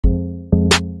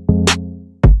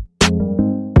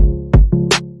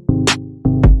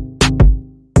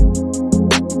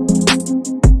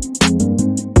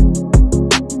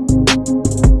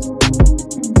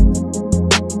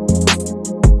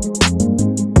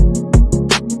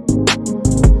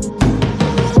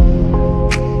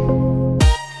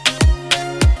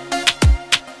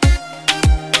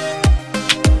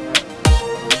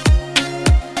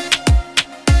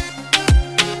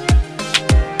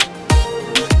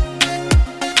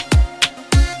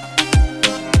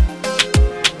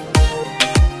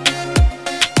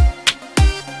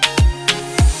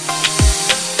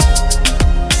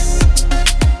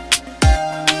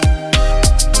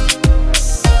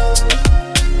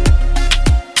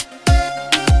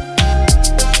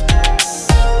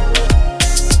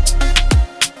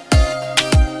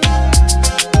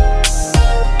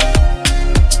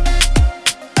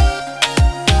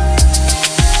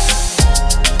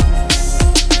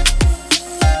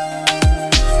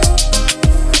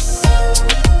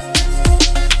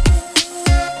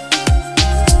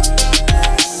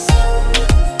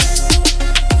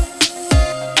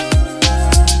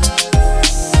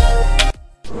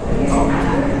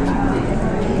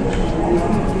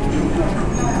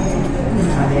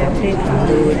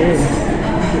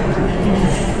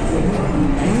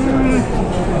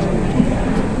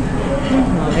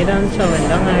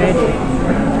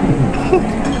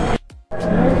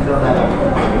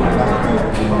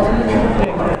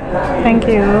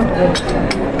you.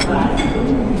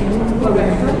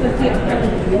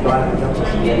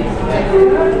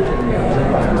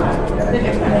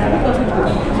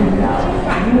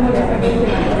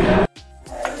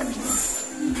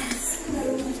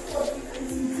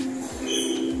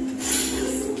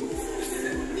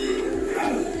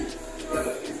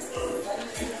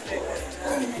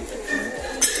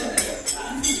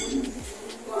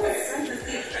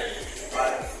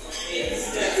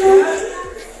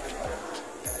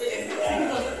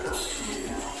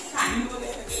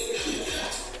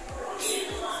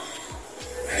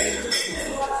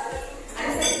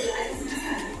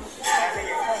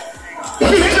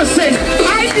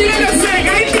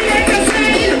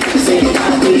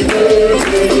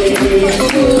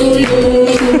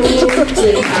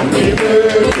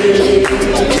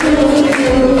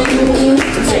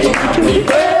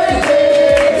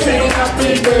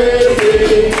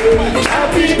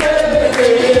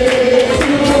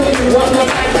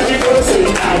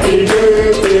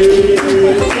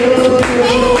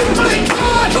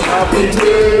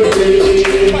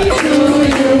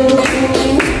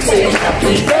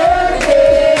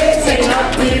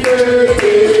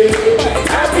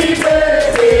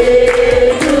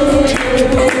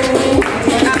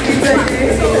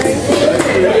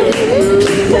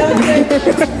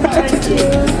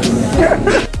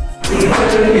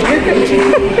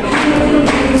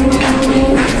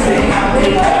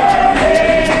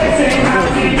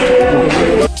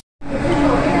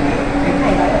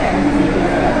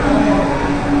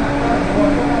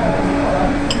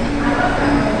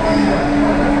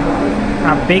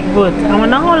 Big boat. I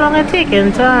wonder how long it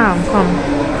taking to come.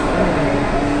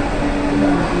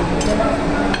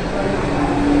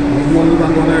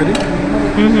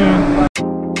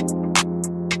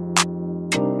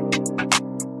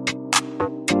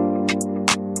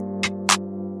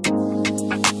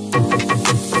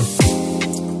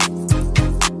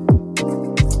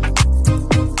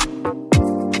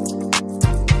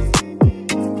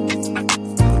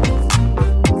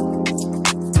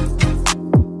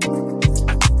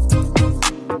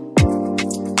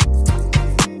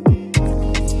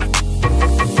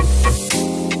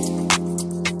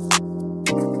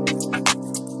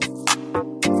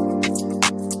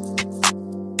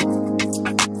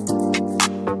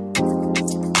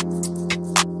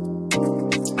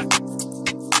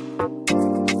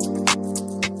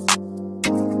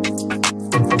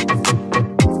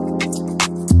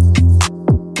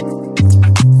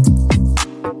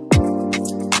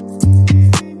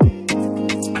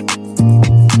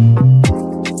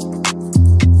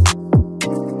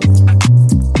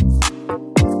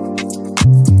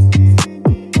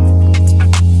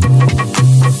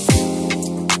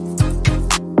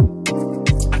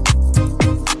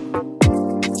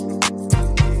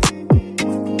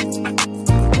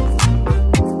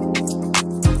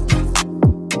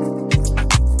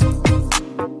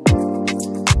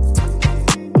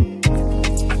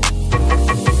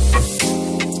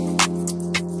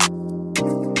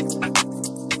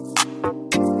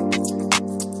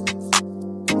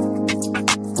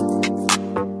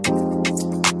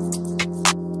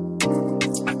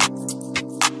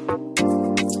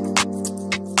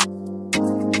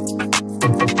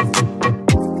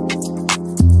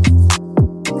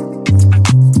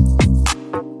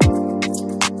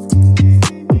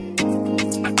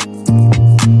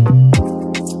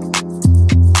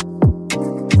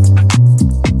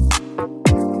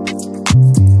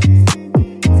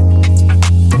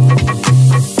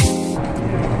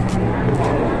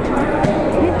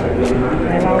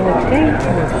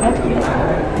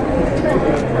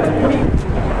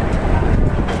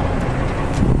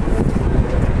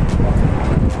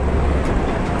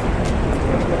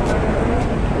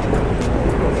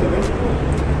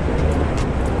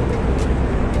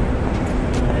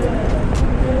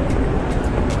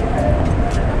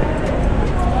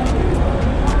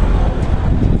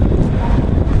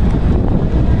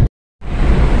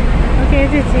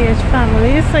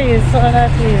 Family, so you saw that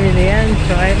we really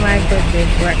enjoyed my birthday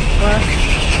breakfast.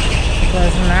 It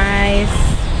was nice,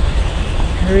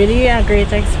 really a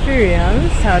great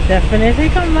experience. I'll definitely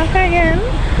come back again.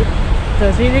 It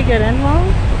was really good, and Mom?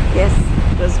 Yes,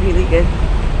 it was really good.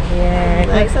 Yeah,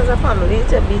 nice as a family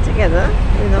to be together,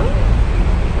 you know.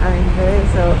 I enjoy it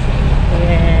so.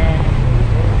 Yeah.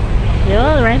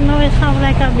 Yo, right now it's have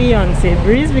like a Beyonce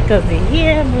breeze because the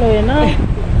hair blowing up.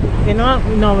 You know,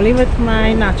 normally with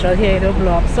my natural hair it will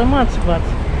blow up so much, but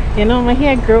you know, my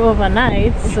hair grew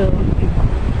overnight. So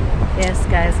yes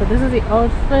guys, so this is the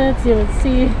outfit. You will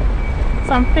see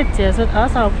some pictures with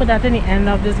us. I'll put that in the end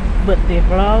of this birthday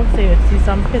vlog, so you'll see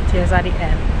some pictures at the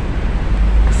end.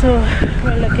 So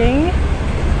we're looking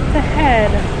to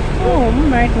head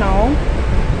home right now,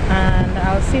 and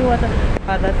I'll see what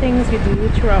other things we do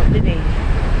throughout the day.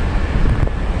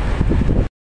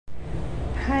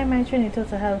 Hi my Trini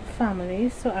Total Health family.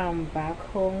 So I'm back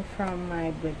home from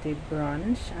my birthday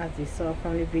brunch. As you saw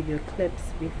from the video clips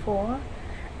before,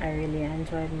 I really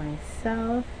enjoyed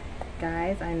myself.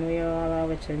 Guys, I know you all are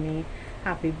wishing me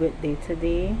happy birthday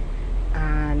today,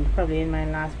 and probably in my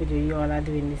last video you all are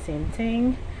doing the same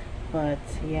thing. But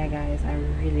yeah guys, I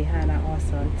really had an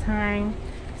awesome time.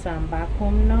 So I'm back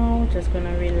home now, just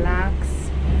gonna relax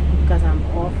because I'm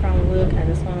off from work. I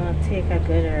just want to take a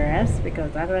good rest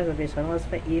because that reservation was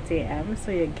for 8 a.m.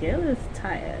 so your girl is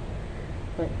tired.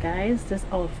 But guys, this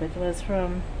outfit was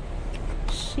from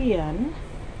Shein.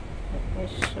 Let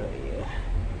me show you.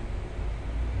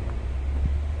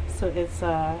 So it's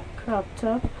a crop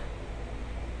top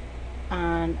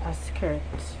and a skirt,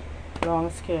 long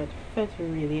skirt, fit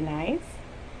really nice.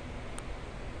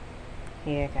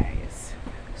 Here guys,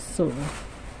 so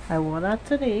I wore that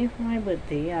today for my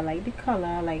birthday. I like the color,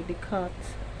 I like the cut,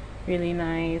 really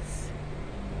nice.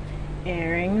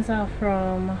 Earrings are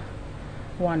from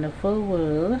Wonderful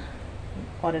World.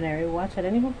 Ordinary watch. I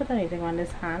didn't even put anything on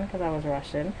this hand because I was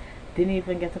rushing. Didn't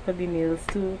even get to put the nails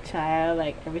too, child.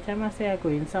 Like every time I say I'm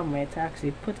going somewhere to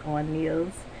actually put on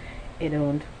nails, it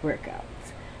don't work out.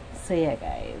 So yeah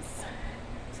guys,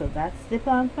 so that's the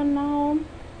plan for now.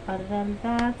 Other than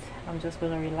that, I'm just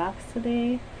gonna relax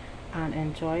today and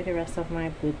enjoy the rest of my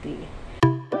birthday.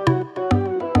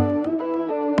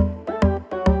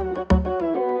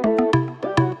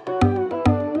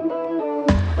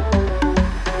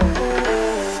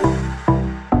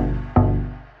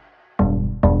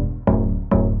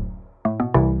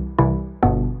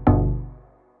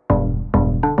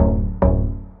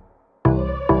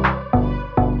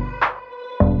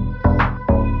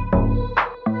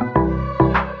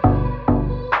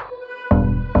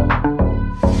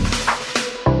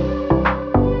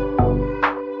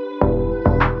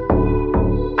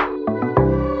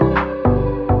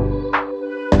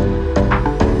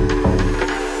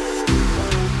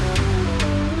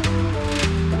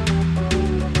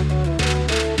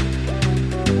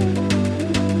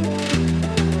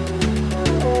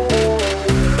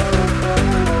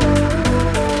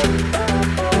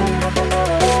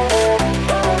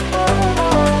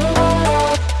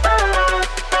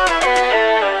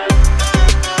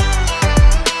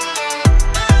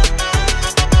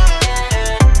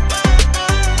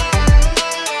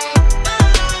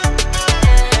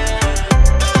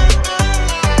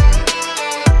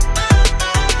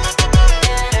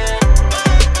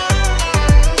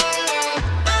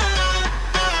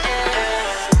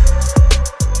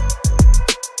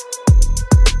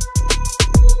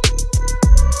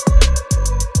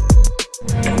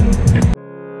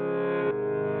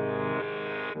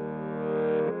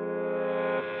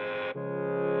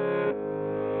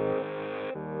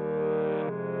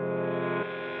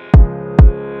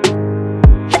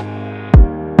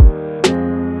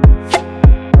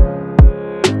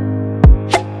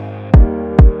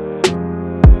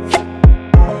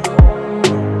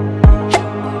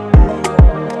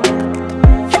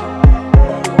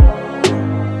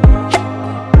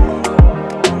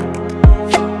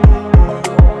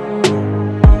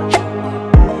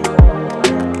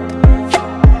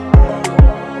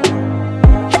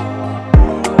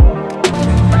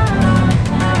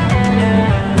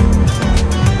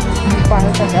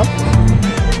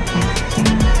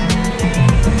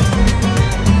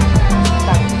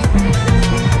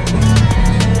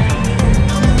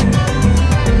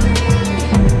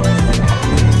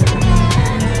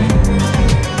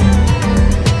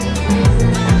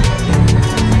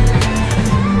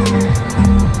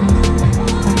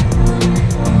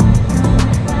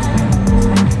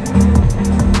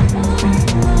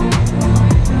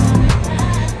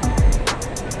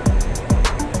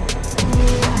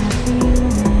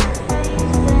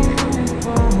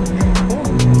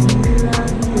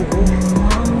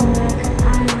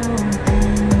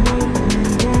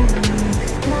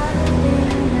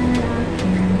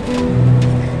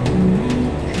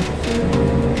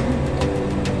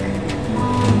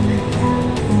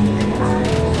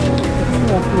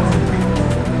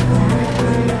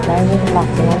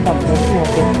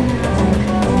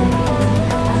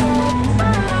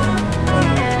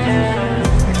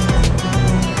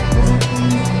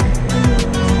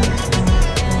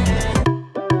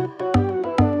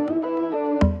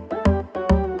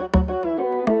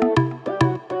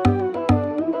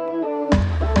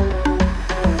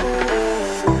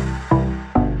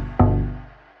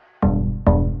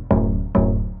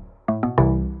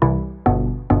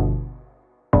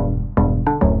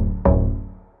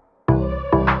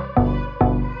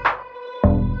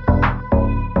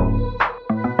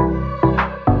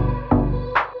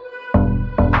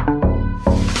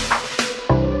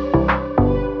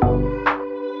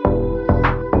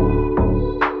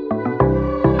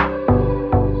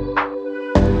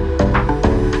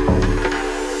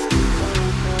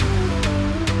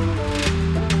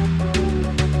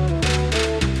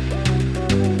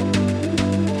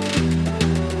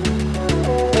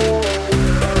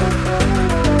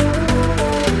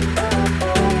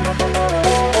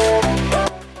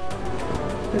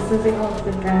 birthday of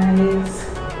the guys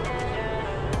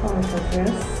out of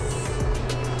this.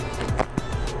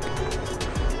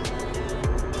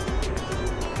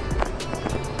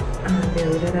 And they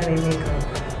wouldn't any makeup.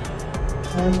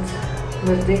 But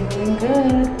birthday going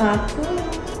good. Part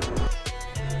 2.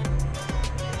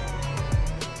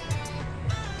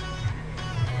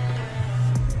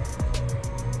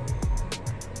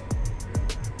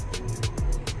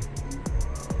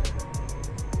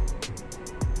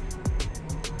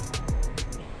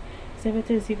 So if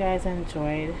it is you guys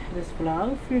enjoyed this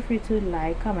vlog, feel free to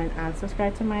like, comment and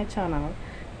subscribe to my channel.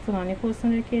 Turn on your post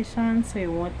notifications so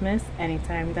you won't miss any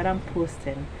time that I'm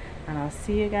posting. And I'll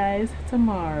see you guys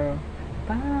tomorrow.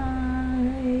 Bye.